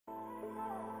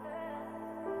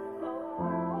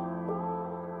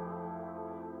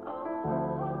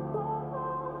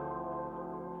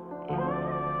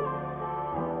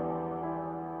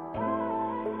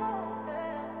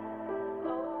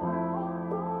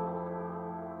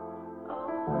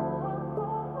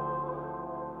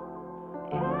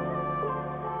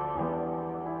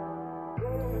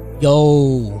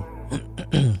Yo,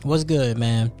 what's good,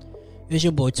 man? It's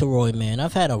your boy Teroy, man.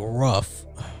 I've had a rough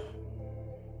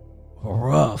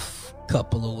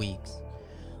couple of weeks.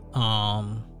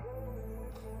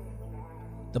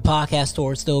 The podcast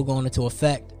tour is still going into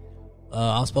effect.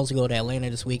 I was supposed to go to Atlanta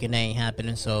this week and that ain't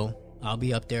happening, so I'll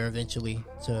be up there eventually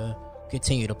to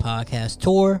continue the podcast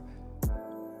tour.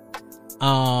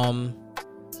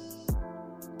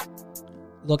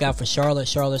 Look out for Charlotte.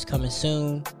 Charlotte's coming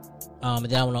soon.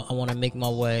 But then I want to make my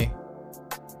way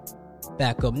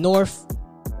back up north.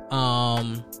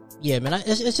 Yeah, man,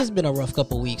 it's just been a rough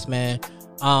couple weeks, man.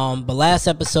 But last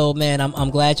episode, man,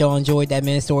 I'm glad y'all enjoyed that,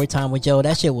 man. Story time with Joe.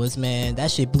 That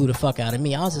shit blew the fuck out of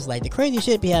me. I was just like, the crazy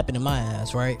shit be happening in my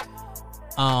ass, right?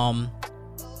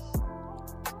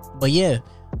 But yeah,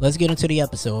 let's get into the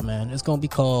episode, man. It's gonna be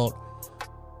called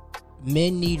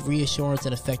Men Need Reassurance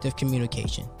and Effective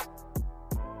Communication.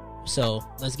 So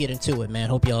let's get into it, man.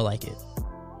 Hope y'all like it.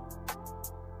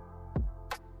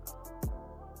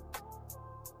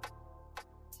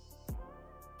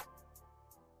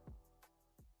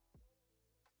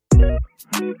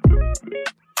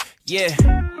 Yeah,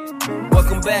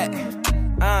 welcome back.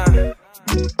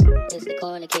 It's the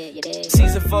corner kid, you dig?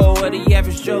 Season 4 of the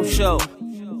Average Joe Show.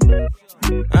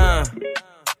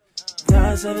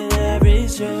 Thoughts of an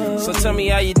average Joe. So tell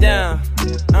me, are you down?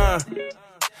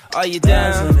 Are you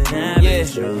down? Yeah.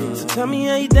 So tell me,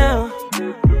 are you down?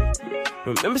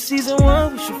 Remember season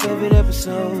 1 was your favorite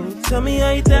episode. Tell me,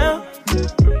 are you down?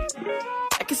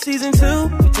 Back in season 2,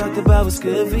 we talked about what's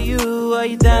good for you. Are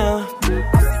you down?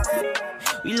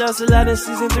 We lost a lot in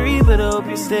season 3, but I hope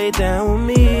you stay down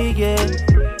with me, yeah.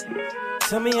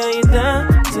 Tell me, are you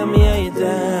down? Tell me, are you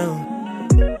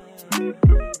down?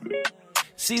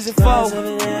 Season 4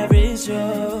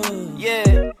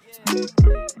 yeah.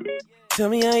 Tell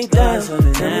me how you down, tell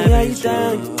me how you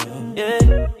down,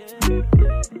 yeah.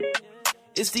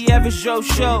 It's the Average Joe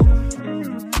Show.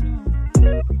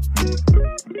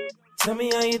 Tell me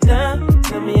how you down,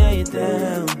 tell me how you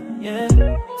down, yeah.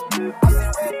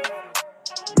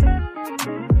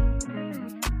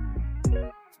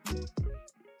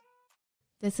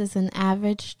 This is an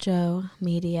Average Joe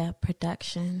Media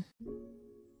production.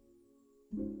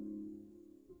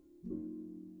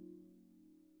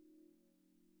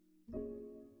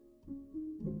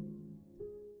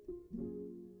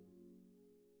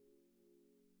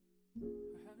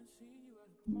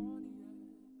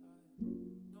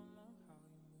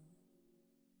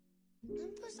 Let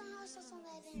me put some hot sauce on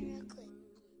that in real quick.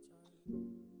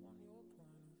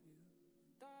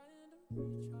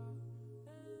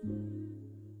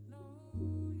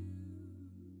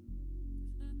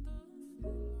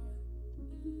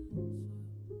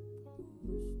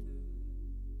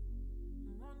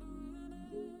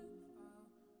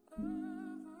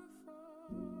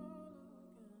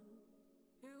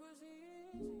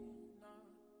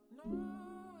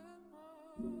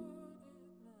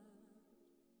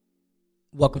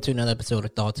 Welcome to another episode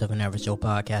of Thoughts of an Average Joe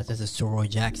podcast. This is Teroy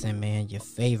Jackson, man, your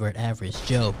favorite Average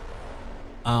Joe.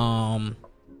 How's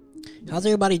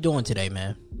everybody doing today,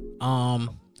 man? I'm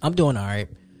doing all right.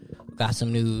 Got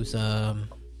some news. I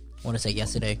want to say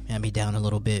yesterday had me down a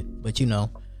little bit, but you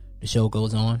know, the show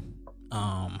goes on.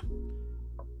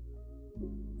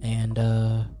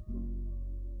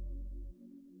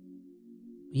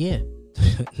 Yeah,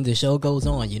 the show goes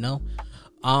on, you know.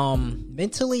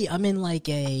 Mentally, I'm in like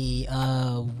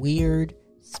a weird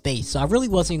space. So I really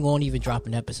wasn't going to even drop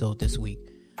an episode this week.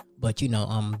 But, you know,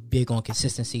 I'm big on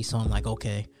consistency. So I'm like,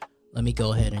 okay, let me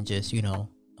go ahead and just, you know,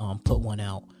 put one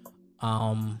out.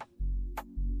 Let me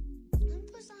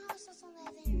put some hot sauce on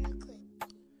that in real quick.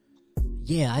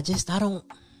 Yeah,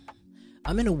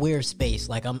 I'm in a weird space.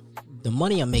 Like, the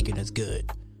money I'm making is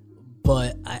good.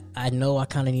 But I know I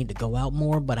kind of need to go out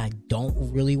more, but I don't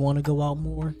really want to go out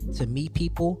more to meet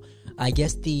people. I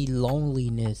guess the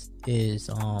loneliness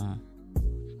is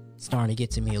starting to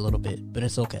get to me a little bit, but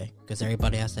it's okay because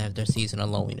everybody has to have their season of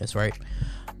loneliness, right?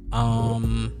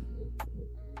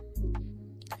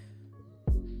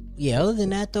 Yeah, other than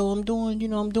that though, I'm doing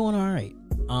all right.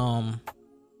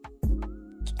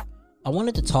 I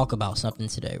wanted to talk about something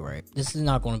today, right? This is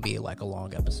not going to be like a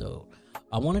long episode.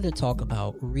 I wanted to talk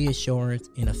about reassurance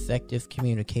and effective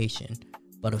communication,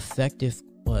 but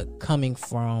coming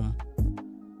from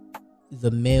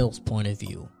the male's point of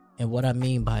view. And what I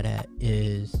mean by that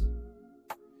is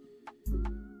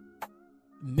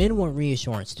men want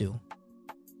reassurance too.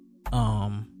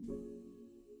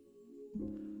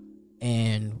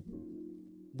 And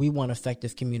we want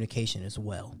effective communication as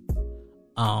well.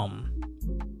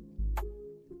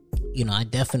 You know, I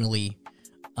definitely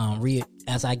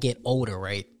as I get older,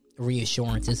 right,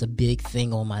 reassurance is a big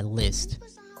thing on my list.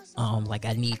 Like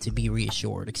I need to be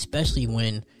reassured, especially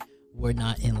when we're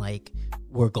not in like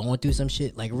we're going through some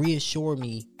shit. Like reassure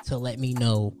me to let me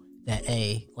know that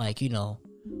like, you know,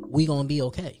 we gonna be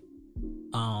okay.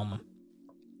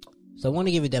 So I want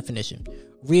to give a definition.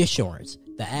 Reassurance,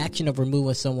 the action of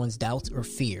removing someone's doubts or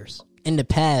fears. In the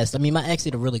past, I mean, my ex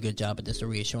did a really good job at this to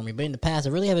reassure me, but in the past,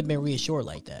 I really haven't been reassured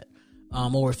like that.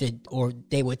 Or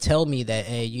they would tell me that,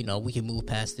 hey, you know, we can move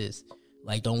past this.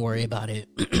 Like, don't worry about it.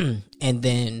 And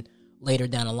then later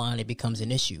down the line, it becomes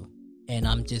an issue. And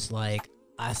I'm just like,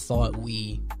 I thought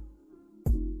we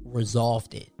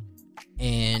resolved it.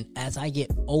 And as I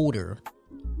get older,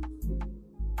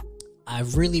 I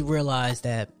really realized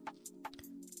that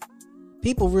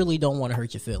people really don't want to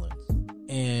hurt your feelings.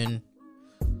 And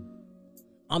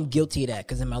I'm guilty of that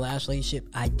because in my last relationship,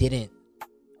 I didn't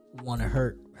want to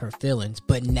hurt her feelings.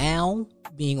 But now,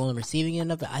 being on the receiving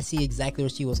end of it, I see exactly where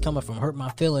she was coming from. Hurt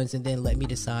my feelings and then let me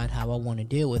decide how I want to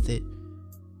deal with it.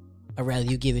 I'd rather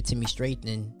you give it to me straight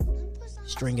than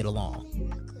string it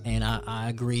along. And I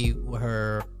agree with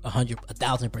her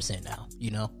 1,000% now.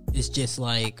 You know, it's just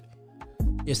like,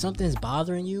 if something's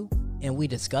bothering you and we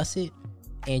discuss it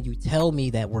and you tell me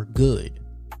that we're good,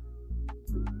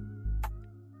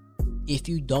 if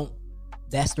you don't,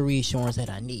 that's the reassurance that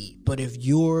I need. But if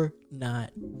you're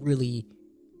not really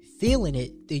feeling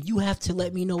it, then you have to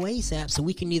let me know ASAP so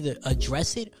we can either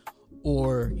address it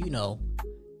or, you know,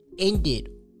 end it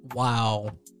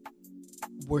while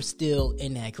we're still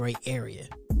in that gray area.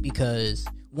 Because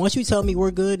once you tell me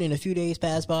we're good and a few days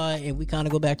pass by and we kind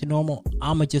of go back to normal,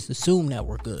 I'ma just assume that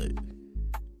we're good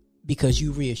because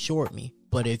you reassured me.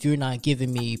 But if you're not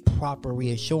giving me proper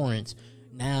reassurance,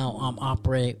 now I'm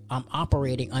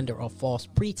operating under a false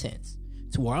pretense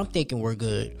to where I'm thinking we're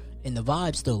good and the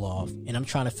vibe's still off, and I'm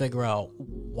trying to figure out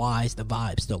why is the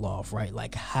vibe still off, right?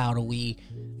 Like, how do we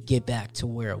get back to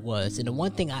where it was? And the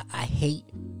one thing I hate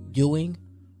doing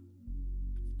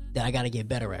that I got to get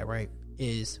better at, right,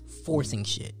 is forcing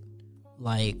shit.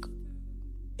 Like,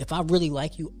 if I really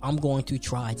like you, I'm going to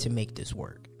try to make this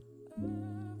work.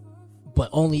 But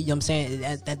only, you know what I'm saying,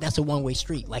 that's a one-way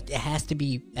street. Like, it has to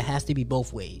be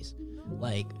both ways.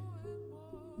 Like,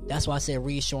 that's why I said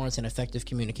reassurance and effective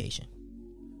communication.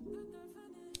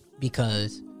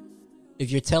 Because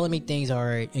if you're telling me things are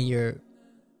right and you're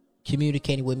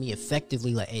communicating with me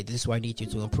effectively, like, hey, this is where I need you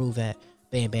to improve at,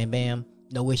 bam, bam, bam,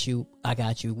 no issue, I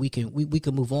got you, we can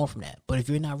move on from that. But if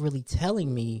you're not really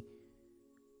telling me,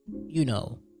 you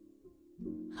know,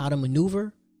 how to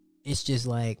maneuver, it's just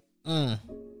like, I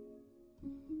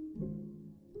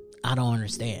don't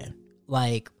understand.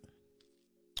 Like,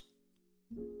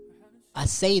 I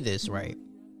say this, right,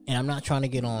 and I'm not trying to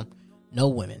get on no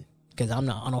women, because I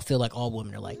don't feel like all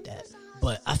women are like that.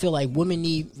 But I feel like women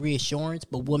need reassurance,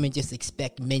 but women just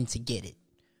expect men to get it.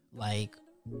 Like,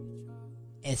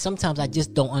 and sometimes I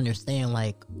just don't understand,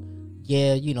 like,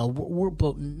 yeah, you know,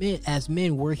 but as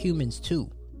men, we're humans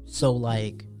too. So,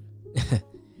 like,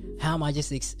 how am I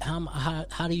just,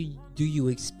 how do you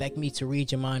expect me to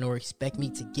read your mind or expect me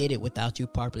to get it without you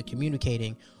properly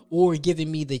communicating or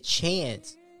giving me the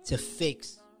chance to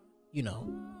fix, you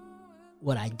know,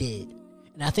 what I did?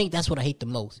 And I think that's what I hate the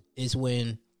most, is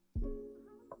when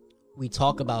we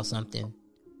talk about something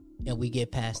and we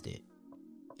get past it.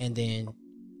 And then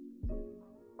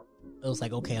it was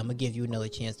like, okay, I'm going to give you another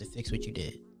chance to fix what you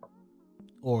did.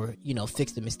 Or, you know,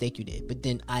 fix the mistake you did. But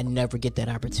then I never get that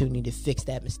opportunity to fix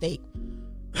that mistake.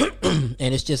 And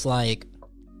it's just like,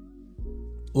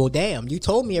 well, damn, you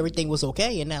told me everything was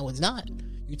okay and now it's not.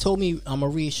 You told me I'm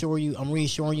reassuring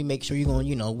you, make sure you're going,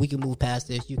 you know, we can move past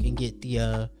this. You can get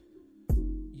the,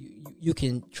 you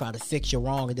can try to fix your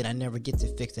wrong, and then I never get to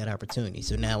fix that opportunity.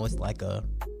 So now it's like a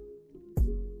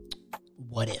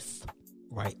what if,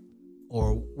 right?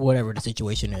 Or whatever the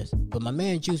situation is. But my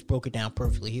man Juice broke it down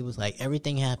perfectly. He was like,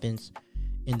 everything happens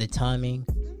in the timing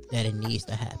that it needs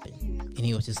to happen. And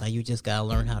he was just like, you just gotta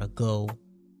learn how to go.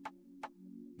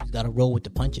 You just gotta roll with the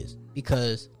punches.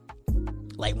 Because,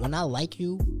 like, when I like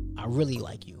you, I really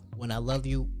like you. When I love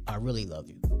you, I really love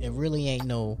you. It really ain't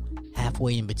no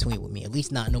halfway in between with me. At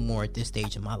least not no more at this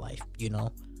stage of my life, you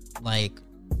know? Like,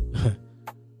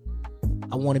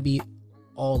 I want to be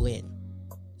all in.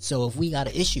 So if we got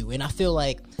an issue, and I feel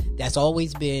like that's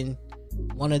always been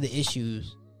one of the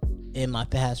issues in my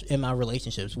past, in my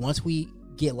relationships. Once we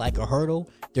get like a hurdle,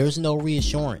 there's no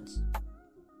reassurance.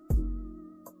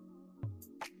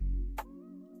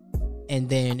 And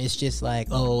then it's just like,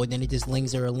 oh, and then it just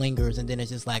lingers, and then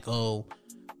it's just like, oh,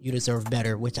 you deserve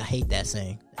better, which I hate that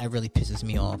saying. That really pisses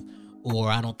me off. or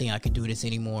I don't think I could do this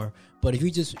anymore. But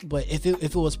if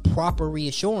it was proper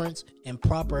reassurance and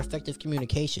proper effective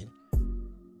communication,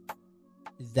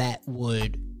 that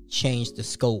would change the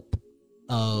scope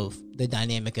of the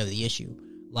dynamic of the issue.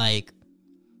 Like,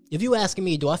 if you asking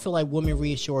me, do I feel like women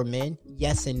reassure men?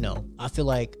 Yes and no. I feel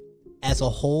like as a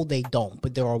whole they don't,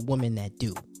 but there are women that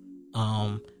do.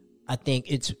 I think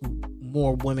it's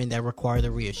more women that require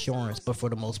the reassurance, but for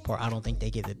the most part, I don't think they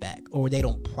give it back, or they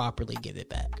don't properly give it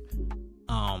back.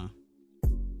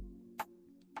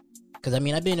 Because I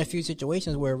mean, I've been in a few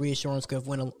situations where reassurance could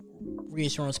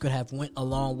have went a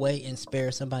long way and spare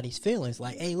somebody's feelings.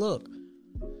 Like, hey, look,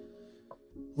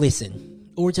 listen,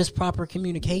 or just proper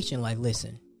communication. Like,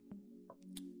 listen,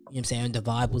 you know what I'm saying? The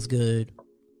vibe was good,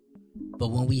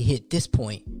 but when we hit this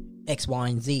point, X, Y,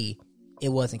 and Z, it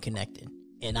wasn't connected.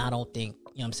 And I don't think, you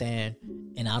know what I'm saying?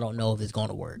 And I don't know if it's going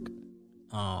to work.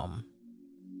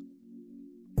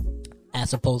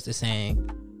 As opposed to saying,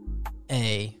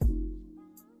 hey,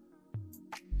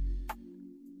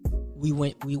 we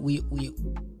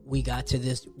got to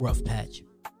this rough patch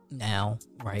now,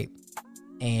 right?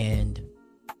 And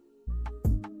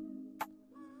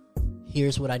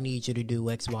here's what I need you to do,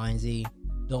 X, Y, and Z.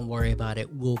 Don't worry about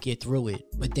it. We'll get through it.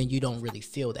 But then you don't really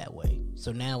feel that way.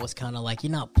 So now it's kind of like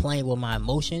you're not playing with my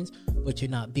emotions, but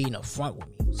you're not being upfront with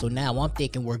me. So now I'm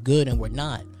thinking we're good and we're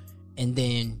not. And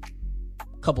then a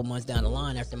couple months down the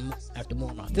line, after more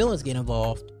of my feelings get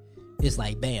involved, it's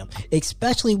like, bam.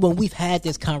 Especially when we've had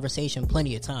this conversation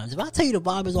plenty of times. If I tell you the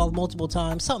vibe is off multiple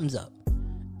times, something's up.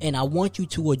 And I want you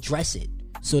to address it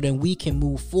so then we can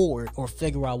move forward or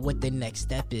figure out what the next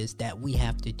step is that we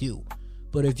have to do.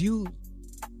 But if you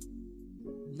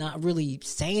not really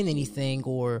saying anything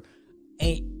or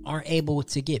aren't able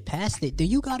to get past it, then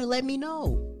you gotta let me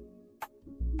know.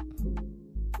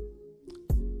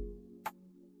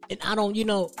 And I don't,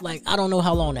 I don't know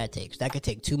how long that takes. That could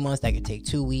take 2 months. That could take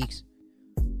 2 weeks.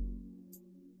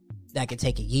 That could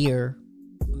take a year.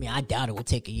 I mean, I doubt it would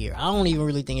take a year. I don't even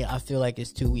really think I feel like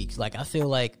it's 2 weeks. Like, I feel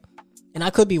like, and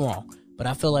I could be wrong, but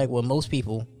I feel like with most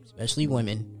people, especially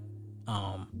women,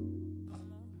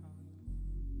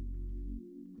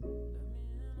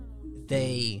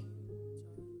 they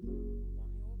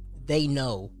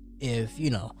know if,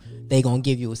 they gonna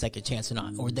give you a second chance or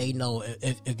not, or they know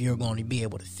if you're going to be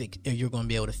able to fix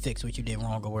what you did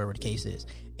wrong or whatever the case is.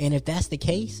 And if that's the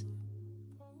case,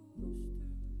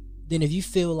 then if you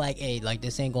feel like, hey, like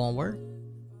this ain't gonna work,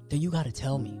 then you gotta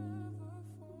tell me.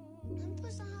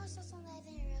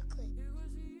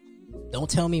 Don't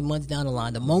tell me months down the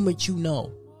line. The moment you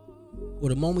know, or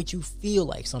the moment you feel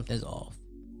like something's off,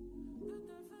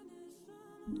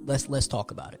 let's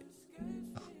talk about it.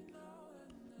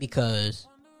 Because,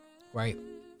 right,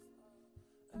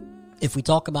 if we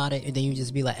talk about it and then you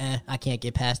just be like, I can't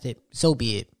get past it, so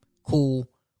be it. Cool,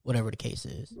 whatever the case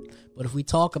is. But if we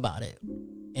talk about it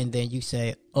and then you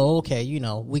say, oh, okay,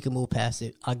 we can move past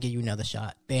it, I'll give you another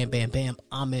shot. Bam, bam, bam.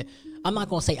 I'm not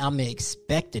going to say I'm going to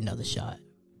expect another shot.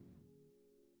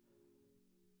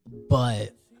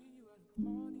 But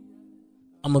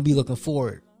I'm going to be looking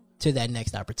forward to that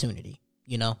next opportunity,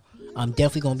 I'm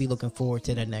definitely going to be looking forward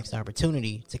to that next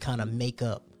opportunity to kind of make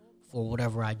up for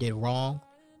whatever I did wrong.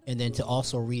 And then to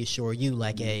also reassure you,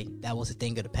 like, hey, that was a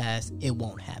thing of the past. It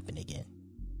won't happen again.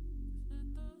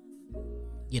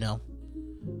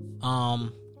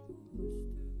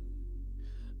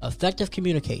 Effective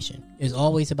communication is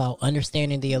always about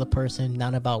understanding the other person,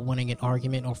 not about winning an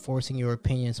argument or forcing your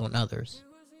opinions on others.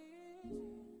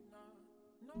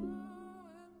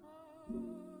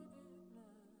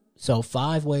 So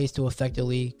 5 ways to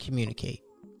effectively communicate.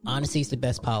 Honesty is the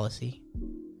best policy.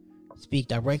 Speak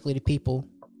directly to people.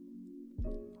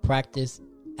 Practice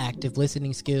active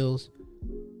listening skills.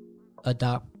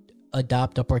 Adopt a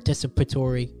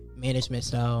participatory management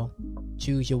style.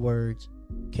 Choose your words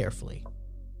carefully.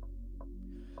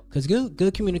 Because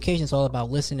good communication is all about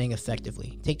listening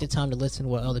effectively. Take the time to listen to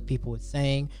what other people are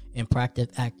saying and practice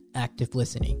active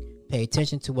listening. Pay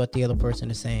attention to what the other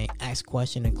person is saying. Ask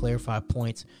questions and clarify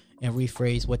points and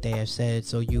rephrase what they have said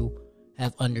so you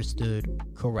have understood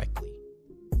correctly.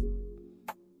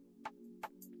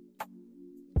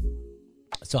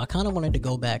 So I kind of wanted to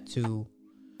go back to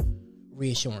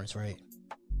reassurance, right?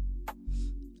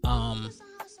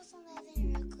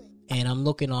 And I'm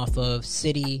looking off of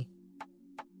CITIFM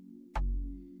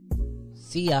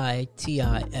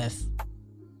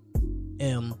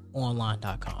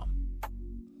online.com.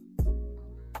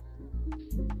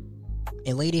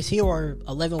 And ladies, here are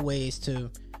 11 ways to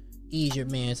ease your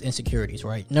man's insecurities,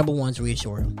 right? Number 1 is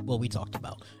reassure him, what we talked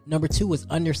about. Number 2 is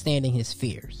understanding his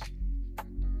fears.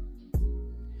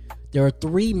 There are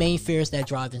 3 main fears that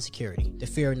drive insecurity: the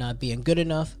fear of not being good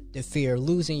enough, the fear of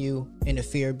losing you, and the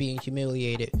fear of being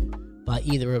humiliated by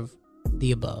either of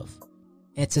the above.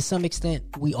 And to some extent,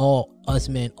 us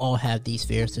men all have these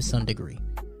fears to some degree.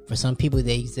 For some people,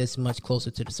 they exist much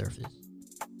closer to the surface.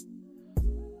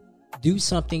 Do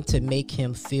something to make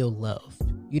him feel loved.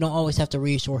 You don't always have to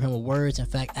reassure him with words. In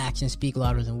fact, actions speak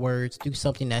louder than words. Do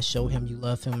something that shows him you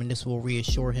love him, and this will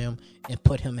reassure him and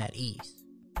put him at ease.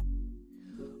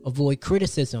 Avoid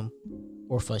criticism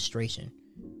or frustration.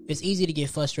 It's easy to get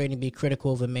frustrated and be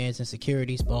critical of a man's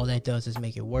insecurities, but all that does is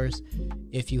make it worse.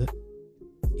 If you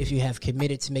have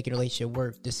committed to making a relationship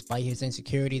work despite his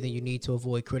insecurity, then you need to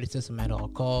avoid criticism at all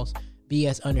costs. Be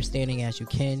as understanding as you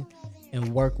can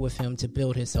and work with him to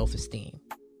build his self-esteem.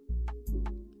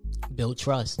 Build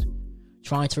trust.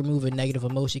 Trying to remove a negative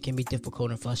emotion can be difficult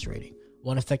and frustrating.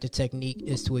 One effective technique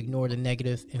is to ignore the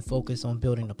negative and focus on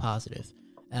building the positive.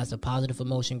 As the positive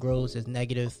emotion grows, as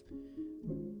negative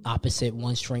opposite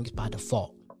one shrinks by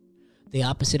default. The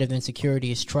opposite of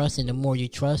insecurity is trust, and the more you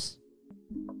trust,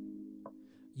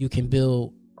 you can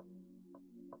build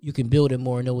it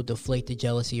more, and it will deflate the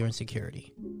jealousy or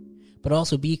insecurity. But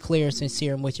also be clear and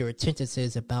sincere in what your intentions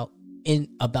is about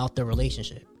the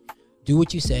relationship. Do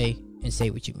what you say and say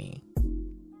what you mean.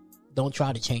 Don't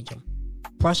try to change him.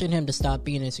 Pressuring him to stop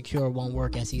being insecure won't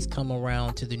work, as he's come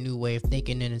around to the new way of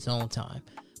thinking in his own time.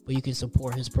 But you can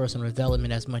support his personal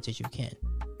development as much as you can.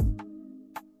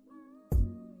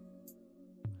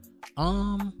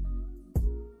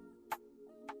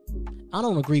 I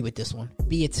don't agree with this one.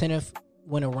 Be attentive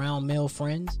when around male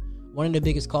friends. One of the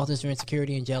biggest causes for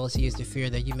insecurity and jealousy is the fear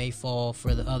that you may fall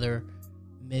for the other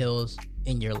males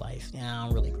in your life. Yeah, I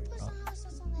don't really agree with all that.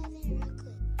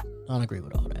 I don't agree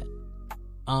with all that.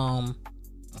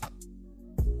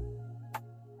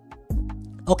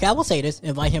 Okay, I will say this.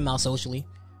 Invite him out socially.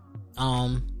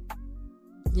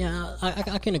 Yeah,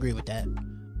 I can agree with that.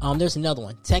 There's another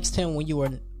one. Text him when you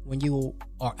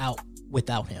are out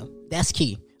without him. That's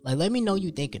key. Like, let me know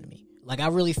you thinking of me. Like, I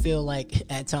really feel like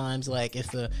at times, like,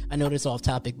 I know this off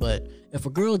topic, but if a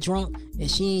girl drunk and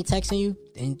she ain't texting you,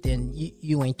 then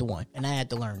you ain't the one. And I had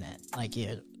to learn that. Like,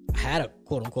 yeah, I had a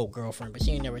quote unquote girlfriend, but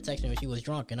she ain't never texted me when she was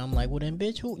drunk. And I'm like, well then,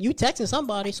 bitch, who you texting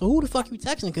somebody? So who the fuck you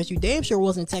texting? Because you damn sure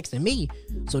wasn't texting me.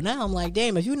 So now I'm like,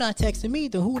 damn, if you're not texting me,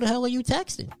 then who the hell are you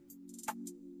texting?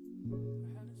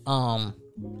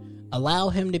 Allow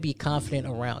him to be confident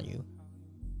around you.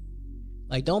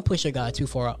 Like, don't push a guy too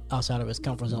far outside of his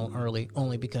comfort zone early,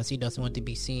 only because he doesn't want to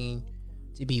be seen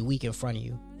to be weak in front of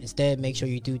you. Instead, make sure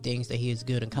you do things that he is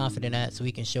good and confident at, so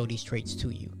he can show these traits to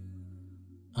you.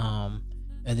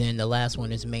 And then the last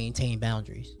one is maintain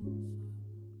boundaries.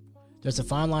 There's a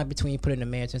fine line between putting a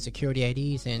man's insecurity at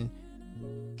ease and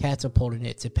catapulting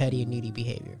it to petty and needy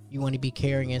behavior. You want to be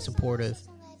caring and supportive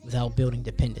without building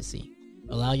dependency.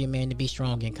 Allow your man to be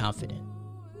strong and confident.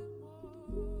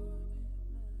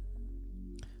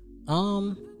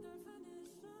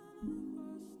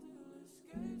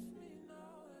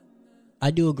 I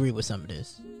do agree with some of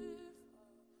this.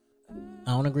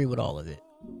 I don't agree with all of it,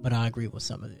 but I agree with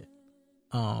some of it.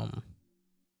 I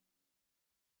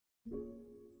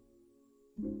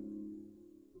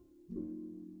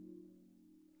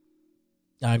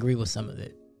agree with some of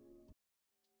it.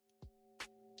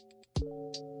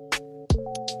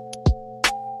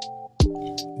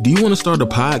 Do you want to start a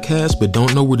podcast but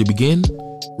don't know where to begin?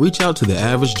 Reach out to The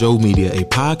Average Joe Media, a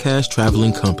podcast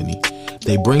traveling company.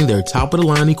 They bring their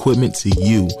top-of-the-line equipment to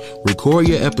you, record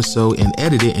your episode, and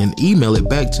edit it and email it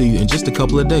back to you in just a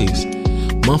couple of days.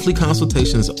 Monthly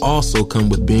consultations also come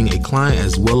with being a client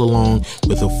as well, along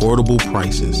with affordable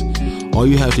prices. All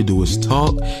you have to do is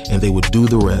talk, and they will do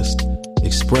the rest.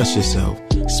 Express yourself,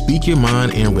 speak your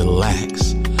mind, and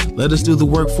relax. Let us do the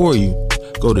work for you.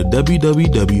 Go to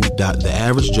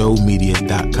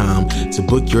www.theaveragejoemedia.com to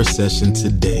book your session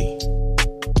today.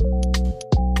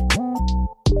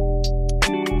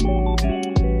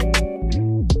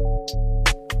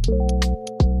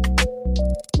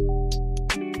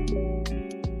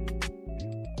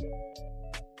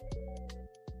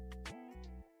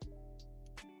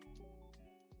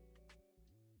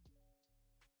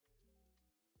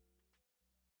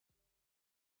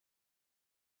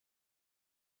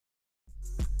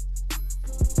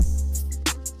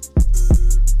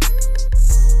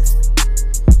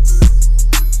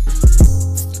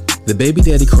 The Baby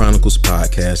Daddy Chronicles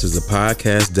podcast is a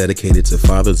podcast dedicated to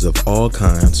fathers of all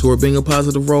kinds who are being a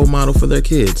positive role model for their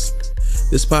kids.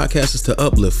 This podcast is to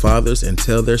uplift fathers and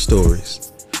tell their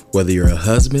stories. Whether you're a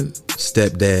husband,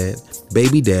 stepdad,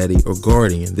 baby daddy, or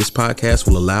guardian, this podcast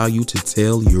will allow you to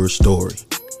tell your story.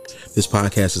 This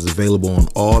podcast is available on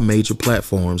all major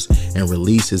platforms and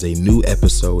releases a new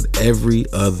episode every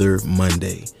other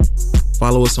Monday.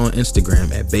 Follow us on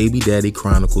Instagram at Baby Daddy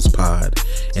Chronicles Pod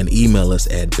and email us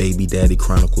at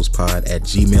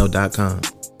babydaddychroniclespod@gmail.com.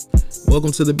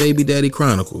 Welcome to the Baby Daddy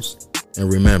Chronicles. And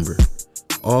remember,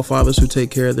 all fathers who take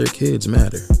care of their kids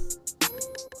matter.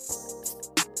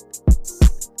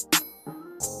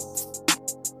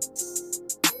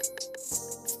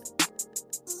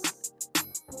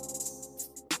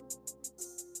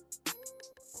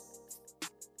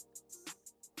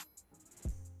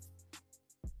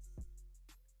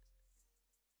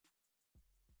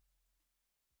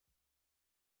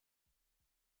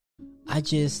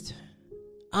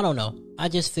 I don't know. I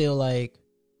just feel like,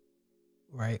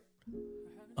 right?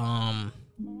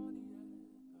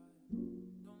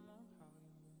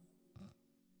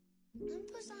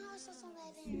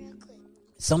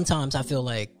 Sometimes I feel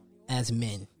like as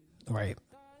men, right?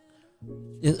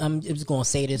 I'm just going to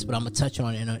say this, but I'm going to touch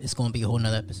on it, and it's going to be a whole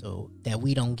nother episode, that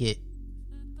we don't get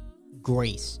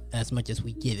grace as much as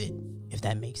we give it, if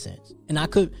that makes sense. And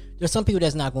there's some people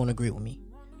that's not going to agree with me,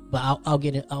 but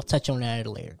I'll touch on that at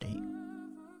a later date.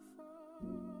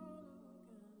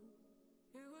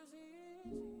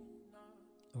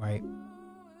 Right.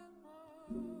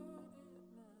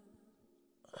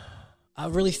 I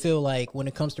really feel like when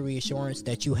it comes to reassurance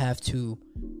that you have to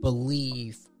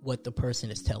believe what the person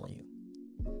is telling you.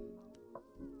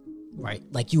 Right?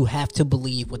 Like, you have to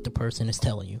believe what the person is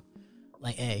telling you.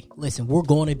 Like, hey, listen, we're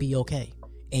going to be okay.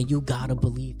 And you got to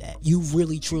believe that. You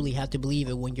really, truly have to believe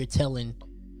it when you're telling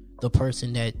the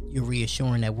person that you're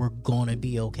reassuring that we're going to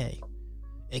be okay.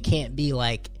 It can't be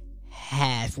like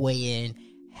halfway in,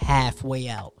 halfway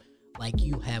out. Like,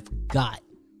 you have got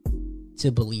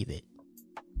to believe it.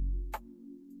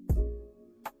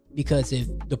 Because if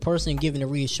the person giving the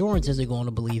reassurance isn't going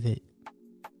to believe it,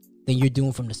 then you're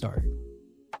doomed from the start.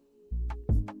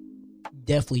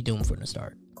 Definitely doomed from the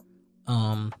start.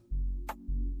 And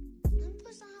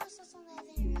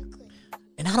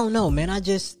I don't know, man.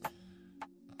 This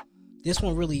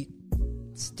one really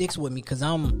sticks with me because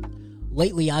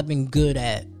lately I've been good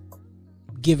at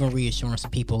giving reassurance to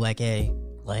people like, hey,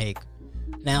 like,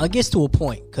 now it gets to a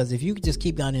point, because if you just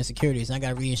keep got insecurities and I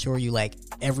gotta reassure you like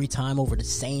every time over the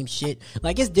same shit,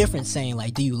 like, it's different saying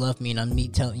like, do you love me, and I'm me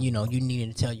telling you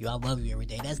needing to tell you I love you every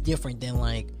day. That's different than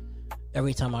like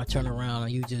every time I turn around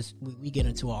and we get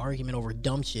into an argument over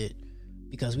dumb shit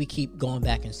because we keep going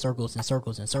back in circles and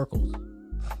circles and circles.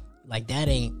 Like,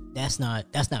 that's not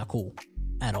cool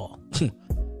at all.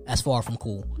 That's far from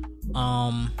cool.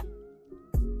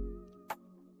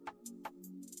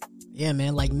 Yeah,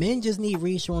 man, like, men just need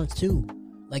reassurance too.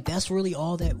 Like, that's really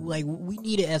all that, like, we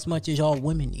need it as much as y'all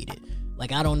women need it.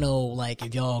 Like, I don't know, like,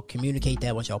 if y'all communicate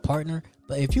that with your partner,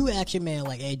 but if you ask your man,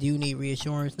 like, hey, do you need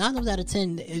reassurance? 9 times out of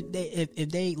 10, if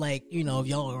they like,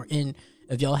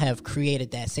 if y'all have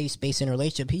created that safe space in a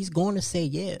relationship, he's going to say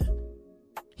yeah.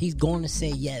 He's going to say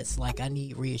yes, like, I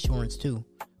need reassurance too.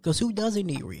 Because who doesn't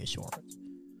need reassurance?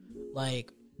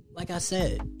 Like I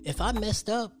said, if I messed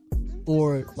up,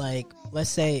 or like, let's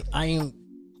say I didn't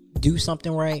do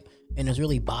something right and it's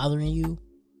really bothering you,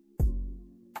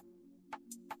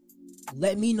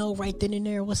 let me know right then and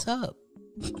there what's up.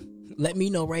 Let me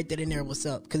know right then and there what's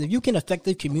up. Because if you can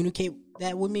effectively communicate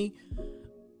that with me,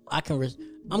 I'm going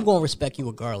to respect you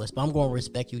regardless, but I'm going to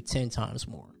respect you 10 times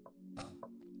more.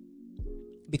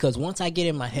 Because once I get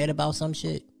in my head about some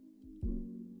shit,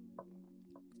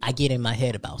 I get in my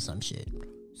head about some shit.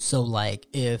 So, like,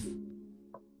 if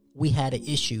we had an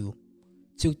issue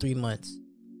 2-3 months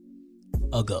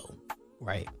ago,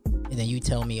 right? And then you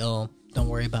tell me, oh, don't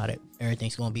worry about it.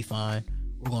 Everything's going to be fine.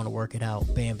 We're going to work it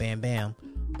out. Bam, bam, bam.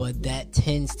 But that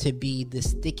tends to be the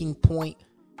sticking point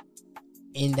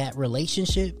in that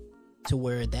relationship, to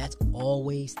where that's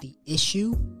always the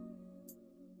issue.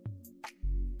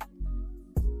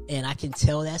 And I can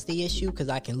tell that's the issue because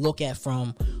I can look at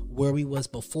from where we was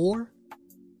before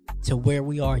to where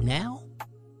we are now.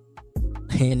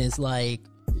 And it's like,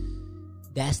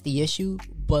 that's the issue.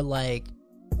 But like,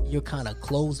 you're kind of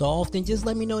closed off. Then just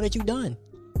let me know that you're done.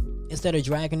 Instead of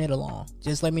dragging it along.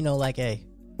 Just let me know, like, hey,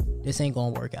 this ain't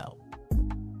gonna work out.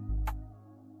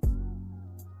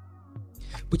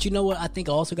 But you know what I think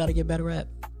I also got to get better at?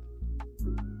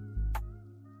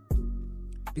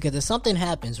 Because if something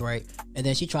happens, right, and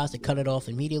then she tries to cut it off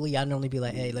immediately, I normally be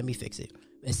like, hey, let me fix it.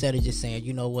 Instead of just saying,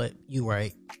 you know what, you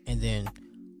right, and then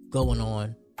going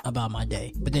on about my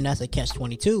day. But then that's a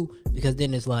catch-22, because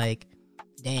then it's like,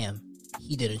 damn,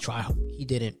 he didn't try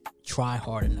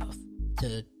hard enough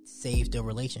to save the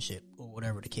relationship, or or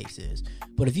whatever the case is.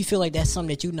 But if you feel like that's something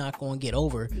that you're not going to get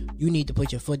over, you need to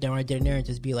put your foot down right there and there and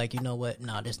just be like, you know what?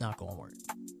 Nah, this not going to work.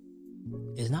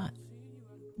 It's not.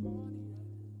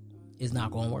 It's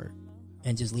not going to work.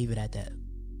 And just leave it at that.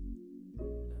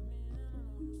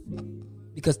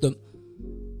 Because the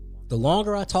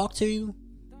longer I talk to you,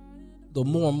 the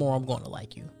more and more I'm going to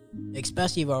like you.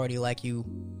 Especially if I already like you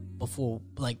before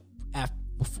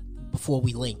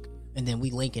we link. And then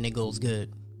we link and it goes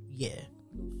good. Yeah.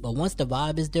 But once the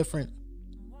vibe is different,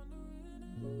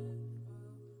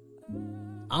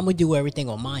 I'm going to do everything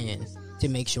on my end to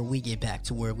make sure we get back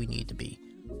to where we need to be.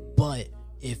 But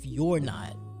if you're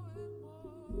not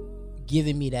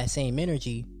giving me that same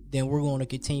energy, then we're going to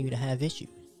continue to have issues.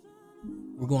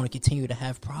 We're going to continue to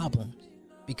have problems.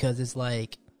 Because it's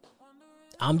like,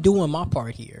 I'm doing my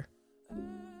part here.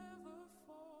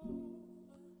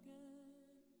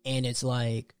 And it's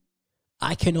like,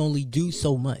 I can only do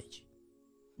so much.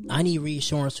 I need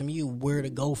reassurance from you where to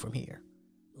go from here.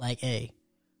 Like, hey,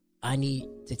 I need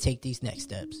to take these next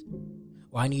steps.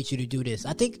 Or I need you to do this.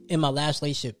 I think in my last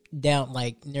relationship, down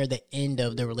like near the end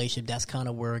of the relationship, that's kind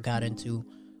of where it got into.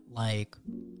 Like,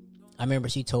 I remember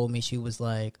she told me, she was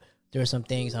like, there are some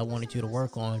things I wanted you to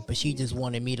work on, but she just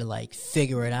wanted me to like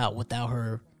figure it out without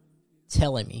her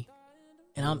telling me.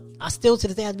 And I still to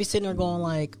this day have to be sitting there going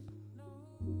like,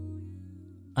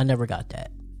 I never got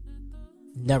that.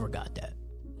 Never got that.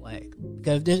 Like,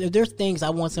 because if there's things I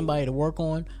want somebody to work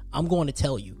on, I'm going to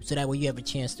tell you. So that way you have a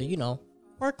chance to, you know,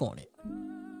 work on it.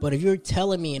 But if you're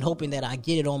telling me and hoping that I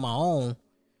get it on my own,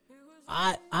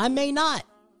 I may not.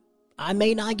 I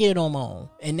may not get it on my own.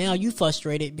 And now you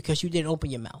frustrated because you didn't open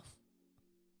your mouth.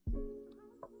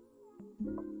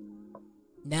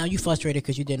 Now you frustrated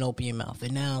because you didn't open your mouth.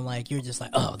 And now, like, you're just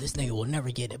like, oh, this nigga will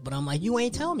never get it. But I'm like, you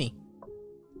ain't tell me.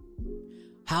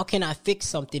 How can I fix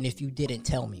something if you didn't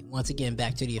tell me? Once again,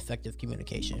 back to the effective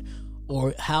communication.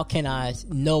 Or how can I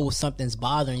know something's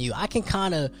bothering you? I can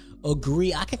kind of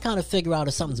agree. I can kind of figure out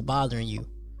if something's bothering you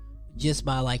just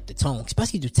by like the tone,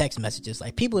 especially through text messages.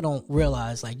 Like, people don't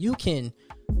realize, like, you can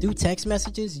do text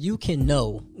messages. You can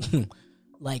know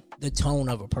like the tone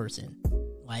of a person,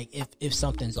 like if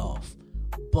something's off.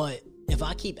 But if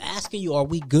I keep asking you, are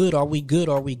we good? Are we good?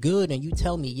 Are we good? And you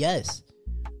tell me yes,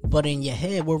 but in your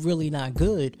head, we're really not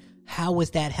good. How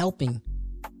is that helping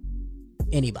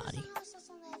anybody?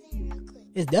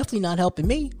 It's definitely not helping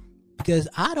me because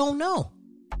I don't know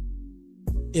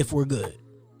if we're good.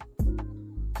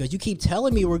 Because you keep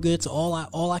telling me we're good, so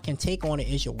all I can take on it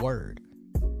is your word.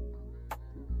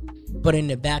 But in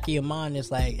the back of your mind,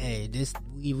 it's like, hey,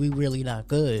 we really not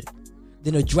good.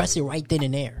 Then address it right then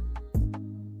and there.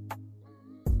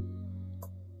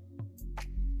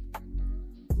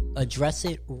 Address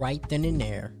it right then and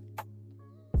there.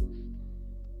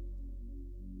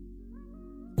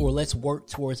 Or let's work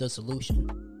towards a solution.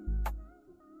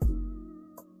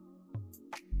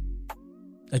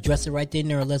 Address it right then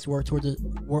and there, or let's work towards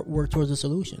a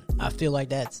solution. I feel like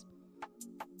that's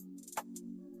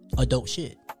adult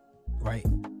shit, right?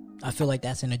 I feel like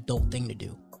that's an adult thing to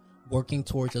do. Working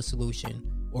towards a solution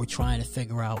or trying to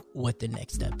figure out what the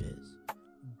next step is.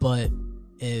 But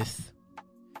if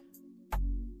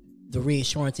the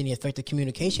reassurance and the effective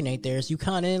communication ain't there, you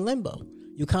kind of in limbo.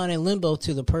 You kind of in limbo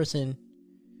to the person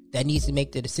that needs to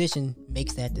make the decision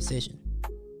makes that decision.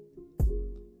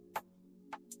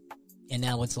 And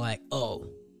now it's like, oh,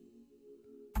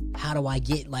 how do we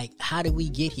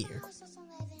get here?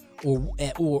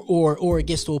 Or it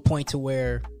gets to a point to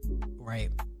where, right,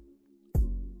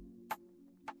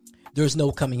 there's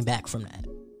no coming back from that.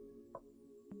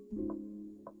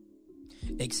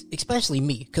 Especially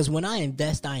me, because when I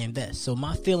invest, I invest. So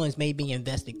my feelings may be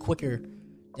invested quicker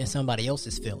than somebody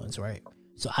else's feelings, right?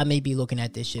 So I may be looking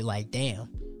at this shit like, damn,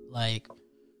 like,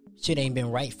 shit ain't been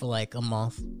right for like a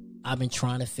month. I've been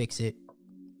trying to fix it.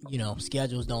 You know,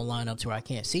 schedules don't line up to where I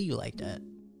can't see you like that.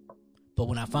 But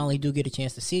when I finally do get a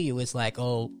chance to see you, it's like,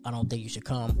 oh, I don't think you should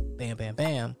come. Bam, bam,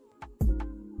 bam.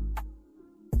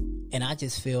 And I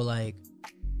just feel like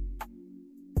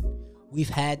we've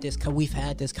had this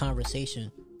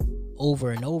conversation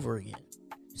over and over again.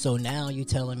 So now you're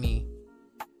telling me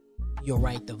you're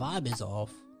right, the vibe is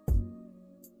off.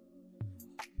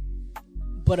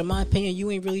 But in my opinion, you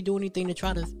ain't really doing anything to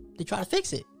try to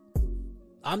fix it.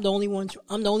 I'm the only one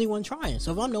trying.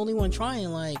 So if I'm the only one trying,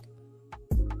 like,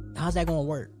 how's that gonna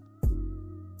work?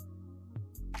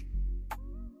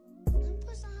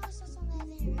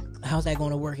 How's that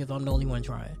gonna work if I'm the only one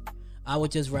trying? I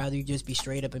would just rather you just be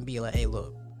straight up and be like, hey,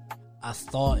 look, I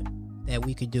thought that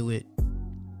we could do it,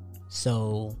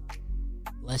 so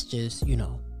let's just,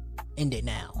 end it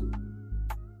now.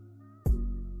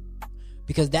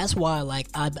 Because that's why, like,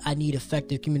 I need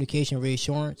effective communication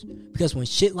reassurance. Because when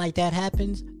shit like that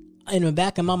happens, in the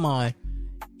back of my mind,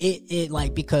 it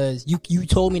like, because you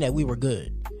told me that we were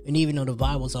good. And even though the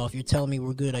vibe was off, you're telling me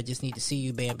we're good. I just need to see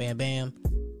you, bam, bam, bam.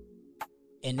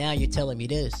 And now you're telling me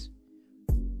this.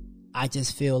 I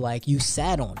just feel like you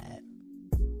sat on that.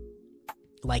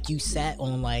 Like, you sat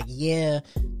on, like, yeah,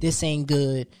 this ain't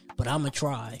good, but I'm going to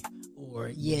try. Or,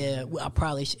 yeah, I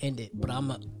probably should end it, but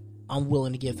I'm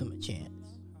willing to give him a chance.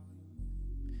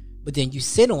 But then you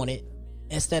sit on it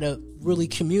instead of really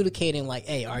communicating, like,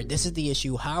 hey, all right, this is the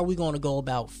issue. How are we going to go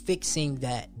about fixing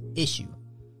that issue?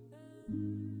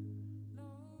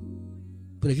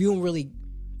 But if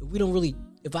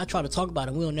I try to talk about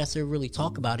it, we don't necessarily really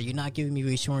talk about it. You're not giving me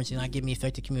reassurance. You're not giving me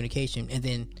effective communication. And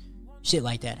then shit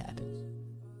like that happens.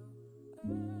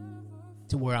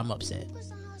 To where I'm upset.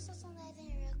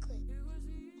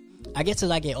 I guess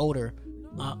as I get older,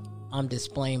 I'm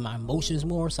displaying my emotions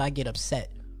more, so I get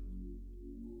upset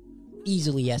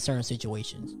easily at certain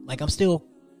situations. Like,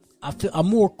 I'm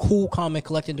more cool, calm, and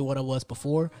collected than what I was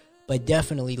before, but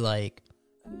definitely, like,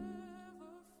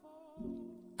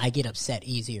 I get upset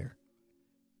easier.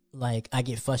 Like, I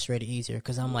get frustrated easier,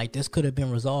 because I'm like, this could have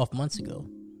been resolved months ago.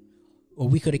 Or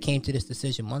we could have came to this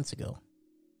decision months ago.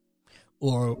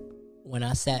 Or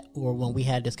when we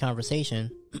had this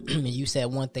conversation, and you said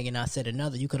one thing and I said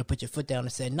another, you could have put your foot down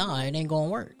and said, nah, it ain't gonna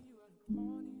work.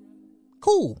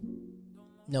 Cool.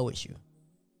 No issue.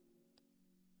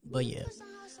 But yeah,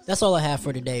 that's all I have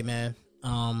for today, man.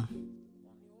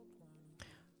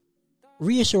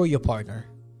 Reassure your partner.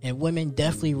 And women,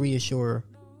 definitely reassure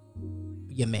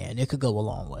your man. It could go a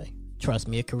long way. Trust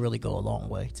me, it could really go a long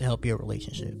way to help your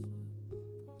relationship.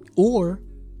 Or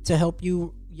to help you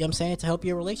know what I'm saying, to help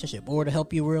your relationship. Or to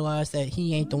help you realize that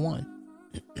he ain't the one.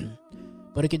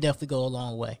 But it could definitely go a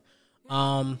long way.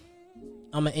 I'm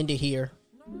going to end it here.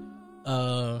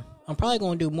 I'm probably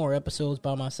going to do more episodes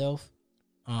by myself.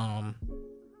 Want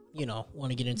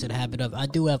to get into the habit of, I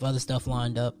do have other stuff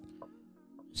lined up.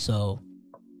 So,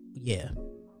 yeah.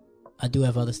 I do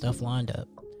have other stuff lined up.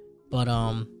 But,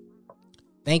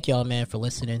 thank y'all, man, for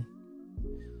listening.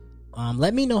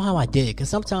 Let me know how I did. Because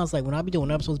sometimes, like, when I be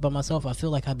doing episodes by myself, I feel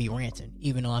like I be ranting.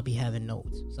 Even though I be having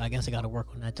notes. So, I guess I got to work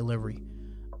on that delivery.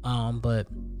 But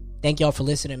thank y'all for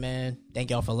listening, man.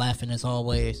 Thank y'all for laughing as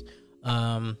always.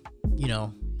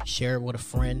 Share it with a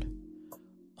friend.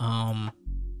 And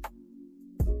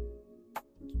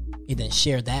then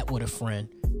share that with a friend.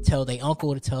 Tell their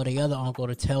uncle to tell their other uncle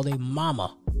to tell their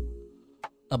mama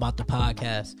about the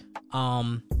podcast.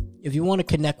 If you want to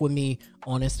connect with me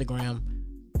on Instagram,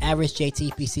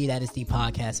 AverageJTPC, that is the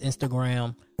podcast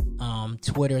Instagram.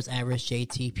 Twitter's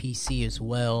AverageJTPC as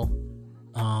well.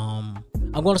 I'm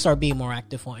going to start being more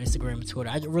active on Instagram and Twitter.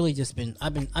 I've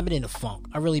been in a funk.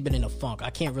 I've really been in a funk. I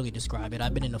can't really describe it.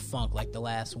 I've been in a funk like the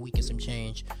last week and some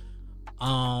change. So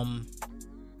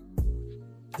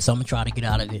I'm going to try to get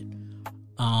out of it.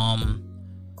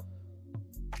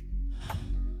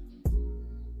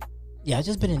 Yeah, I've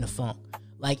just been in a funk.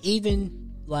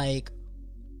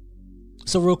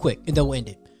 So real quick, and then we'll end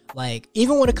it. Like,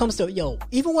 even when it comes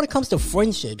to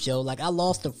friendships, like, I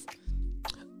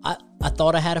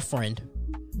thought I had a friend.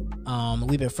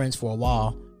 We've been friends for a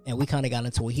while, and we kind of got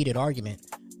into a heated argument,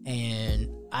 and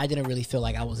I didn't really feel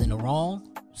like I was in the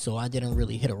wrong, so I didn't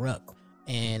really hit her up.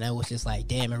 And I was just like,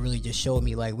 damn, it really just showed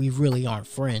me, like, we really aren't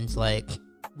friends. Like,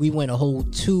 we went a whole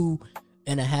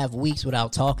 2.5 weeks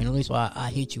without talking. At least why I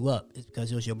hit you up is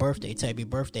because it was your birthday, type of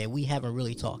birthday. We haven't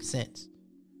really talked since.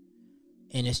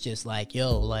 And it's just like,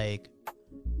 like,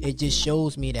 it just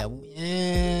shows me that we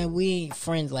ain't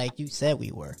friends like you said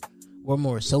we were. We're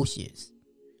more associates.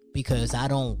 Because I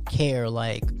don't care,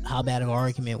 like, how bad of an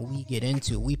argument we get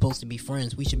into. We supposed to be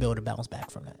friends. We should be able to bounce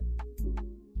back from that.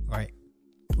 Right?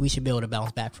 We should be able to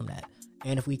bounce back from that.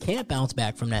 And if we can't bounce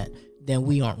back from that, then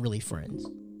we aren't really friends.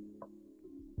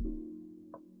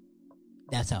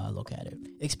 That's how I look at it.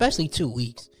 Especially 2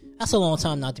 weeks. That's a long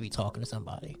time not to be talking to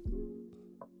somebody.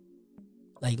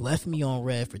 Like, left me on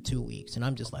red for 2 weeks. And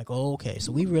I'm just like, oh, okay.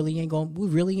 So we really ain't going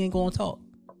to talk.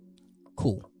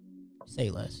 Cool. Say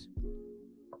less.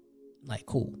 Like,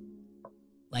 cool.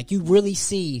 Like, you really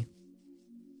see,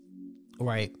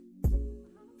 right,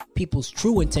 people's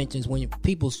true intentions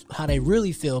how they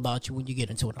really feel about you when you get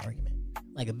into an argument.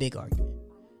 Like a big argument.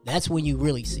 That's when you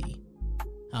really see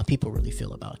how people really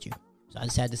feel about you. So I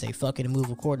just had to say fuck it and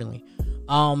move accordingly.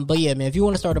 But yeah, man, if you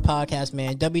want to start a podcast,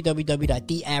 man,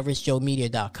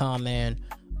 www.theaveragejoemedia.com, man.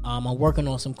 I'm working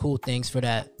on some cool things for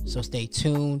that, so stay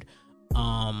tuned.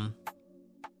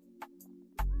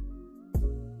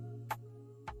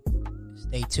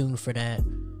 Stay tuned for that.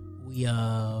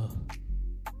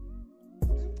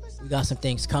 got some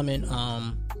things coming.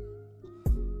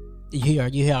 You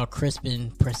hear how crisp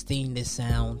and pristine this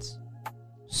sounds.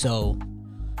 So,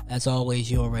 as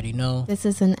always, you already know. This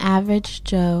is an Average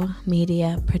Joe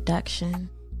Media production.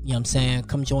 You know what I'm saying?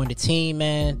 Come join the team,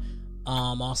 man.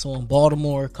 Also in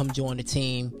Baltimore, come join the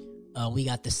team. We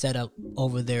got the setup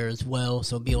over there as well,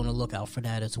 so be on the lookout for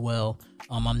that as well.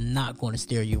 I'm not going to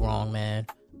steer you wrong, man.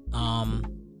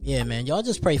 Yeah, man, y'all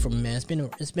just pray for me, man.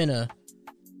 It's been a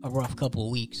rough couple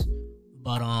of weeks,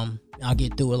 but I'll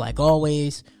get through it like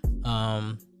always.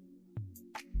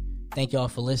 Thank y'all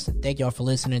for listening. Thank y'all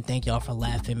for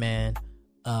laughing, man.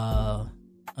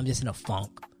 I'm just in a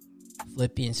funk.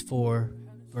 Philippians 4,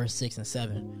 verse 6 and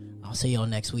 7. I'll see y'all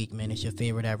next week, man. It's your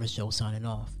favorite Average Joe signing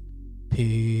off.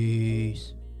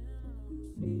 Peace.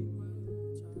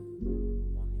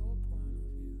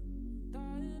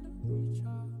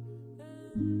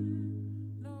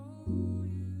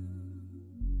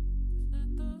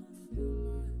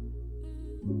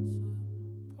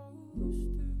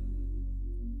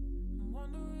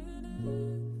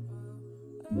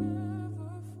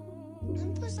 Let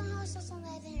me put some hot sauce on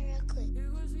that thing real quick.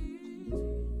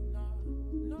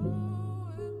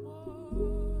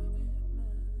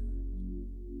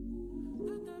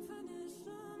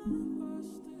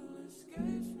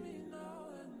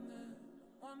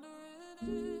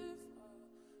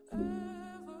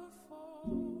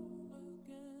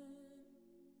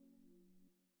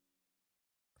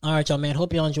 All right, y'all, man.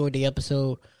 Hope y'all enjoyed the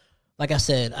episode. Like I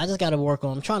said, I just got to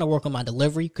I'm trying to work on my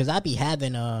delivery, because I be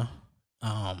having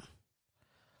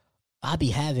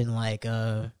like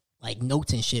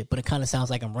notes and shit, but it kind of sounds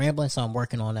like I'm rambling, so I'm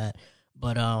working on that.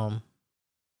 But y'all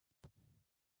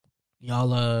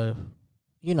y'all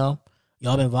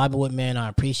been vibing with me, and I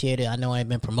appreciate it. I know I ain't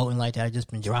been promoting like that. I just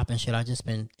been dropping shit. I just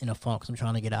been in a funk, so I'm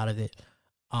trying to get out of it.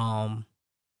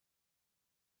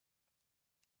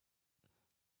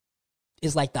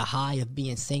 It's like the high of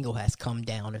being single has come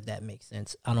down, if that makes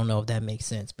sense. I don't know if that makes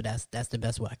sense, but that's the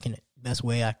best way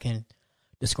I can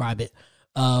describe it.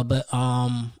 But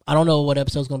I don't know what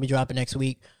episode's gonna be dropping next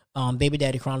week. Baby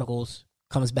Daddy Chronicles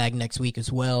comes back next week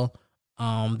as well. Be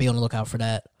on the lookout for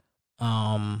that.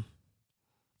 Shan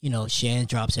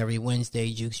drops every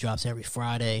Wednesday, Jukes drops every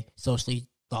Friday, Socially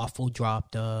Thoughtful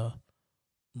dropped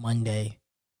Monday.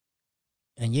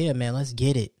 And yeah, man, let's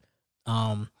get it.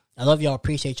 I love y'all,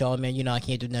 appreciate y'all, man. You know I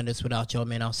can't do none of this without y'all,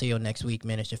 man. I'll see y'all next week,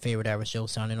 man. It's your favorite Average Joe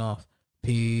signing off.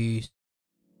 Peace.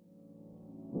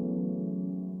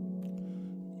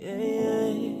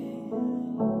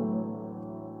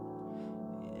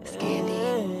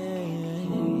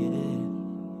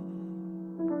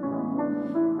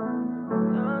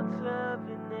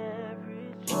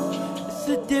 It's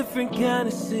a different kind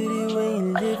of city when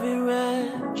you live it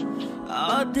right.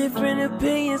 All different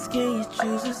opinions, can you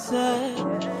choose a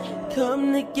side?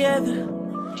 Come together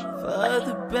for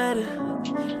the better.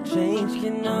 Change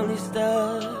can only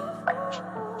start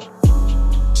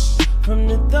from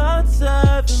the thoughts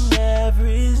of